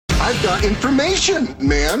I've got information,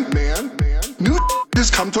 man. New has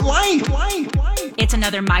come to light. It's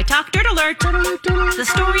another My Talk Dirt Alert. The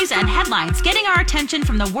stories and headlines getting our attention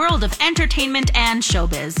from the world of entertainment and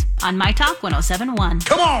showbiz on My Talk 107.1.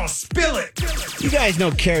 Come on, spill it. You guys know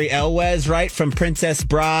Cary Elwes, right? From Princess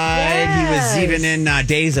Bride. Yes. He was even in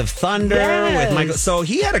Days of Thunder with Michael. So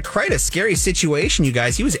he had quite a scary situation, you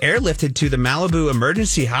guys. He was airlifted to the Malibu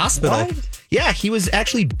Emergency Hospital. What? Yeah, he was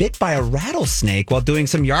actually bit by a rattlesnake while doing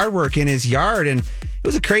some yard work in his yard, and it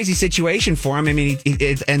was a crazy situation for him. I mean,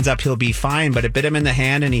 it ends up he'll be fine, but it bit him in the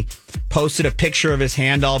hand, and he posted a picture of his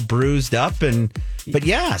hand all bruised up. But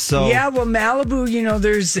yeah, so yeah. Well, Malibu,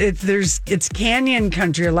 it's canyon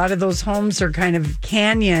country. A lot of those homes are kind of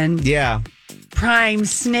canyon. Yeah. Prime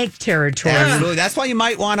snake territory. Absolutely. That's why you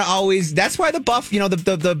might want to always. That's why the buff,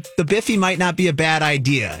 the biffy might not be a bad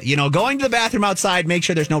idea. Going to the bathroom outside, make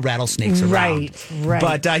sure there's no rattlesnakes around. Right.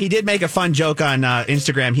 But he did make a fun joke on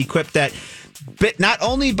Instagram. He quipped that.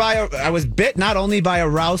 I was bit not only by a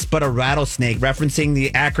rouse, but a rattlesnake, referencing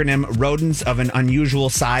the acronym rodents of an unusual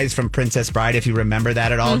size from Princess Bride, if you remember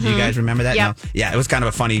that at all. Do you guys remember that? Yep. No? Yeah, it was kind of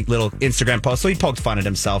a funny little Instagram post. So he poked fun at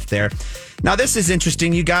himself there. Now, this is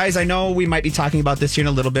interesting, you guys. I know we might be talking about this here in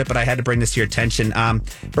a little bit, but I had to bring this to your attention.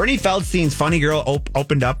 Bernie Feldstein's Funny Girl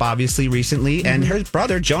opened up, obviously, recently, and her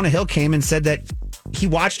brother, Jonah Hill, came and said that he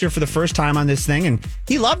watched her for the first time on this thing, and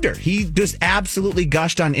he loved her. He just absolutely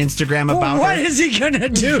gushed on Instagram about her. What is he going to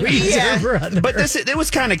do? He's her brother. But it was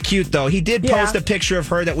kind of cute, though. He did post a picture of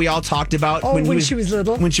her that we all talked about. When she was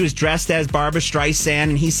little? When she was dressed as Barbra Streisand,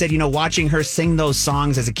 and he said, watching her sing those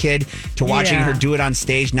songs as a kid to watching her do it on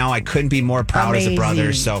stage now, I couldn't be more proud as a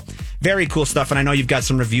brother. So very cool stuff, and I know you've got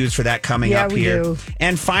some reviews for that coming up here. Yeah, we do.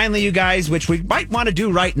 And finally, you guys, which we might want to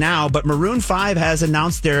do right now, but Maroon 5 has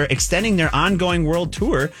announced they're extending their ongoing world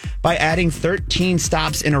tour by adding 13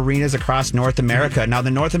 stops in arenas across North America. Now, the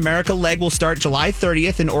North America leg will start July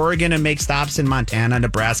 30th in Oregon and make stops in Montana,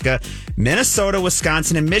 Nebraska, Minnesota,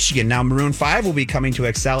 Wisconsin, and Michigan. Now, Maroon 5 will be coming to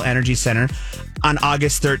Xcel Energy Center on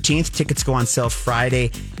August 13th. Tickets go on sale Friday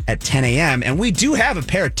at 10 a.m. And we do have a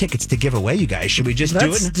pair of tickets to give away, you guys. Should we just do it?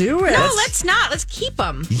 Let's do it. No, let's not. Let's keep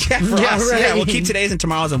them. Yeah, for us. Right. Yeah, we'll keep today's and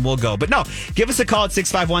tomorrow's and we'll go. But no, give us a call at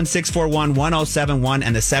 651-641-1071.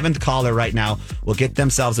 And the seventh caller right now will get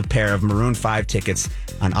themselves a pair of Maroon 5 tickets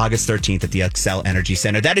on August 13th at the Xcel Energy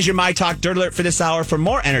Center. That is your My Talk Dirt Alert for this hour. For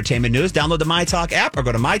more entertainment news, download the My Talk app or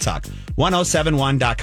go to mytalk1071.com.